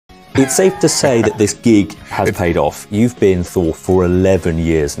It's safe to say that this gig has paid off. You've been Thor for 11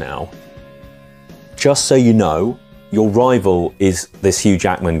 years now. Just so you know, your rival is this Hugh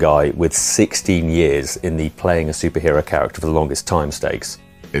Jackman guy with 16 years in the playing a superhero character for the longest time stakes.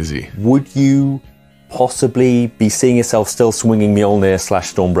 Is he? Would you possibly be seeing yourself still swinging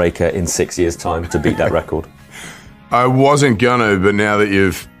Mjolnir/Stormbreaker in 6 years' time to beat that record? I wasn't gonna, but now that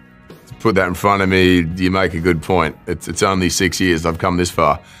you've put that in front of me, you make a good point. It's only 6 years. I've come this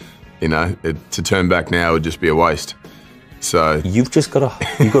far. You know, to turn back now would just be a waste. So you've got to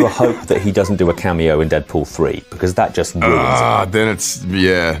hope that he doesn't do a cameo in Deadpool 3, because that just ruins it. Then it's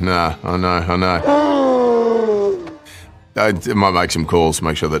I know. I might make some calls,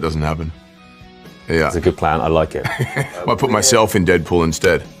 make sure that doesn't happen. Yeah, it's a good plan. I like it. I put myself in Deadpool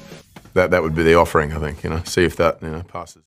instead. That would be the offering, I think. You know, see if that passes.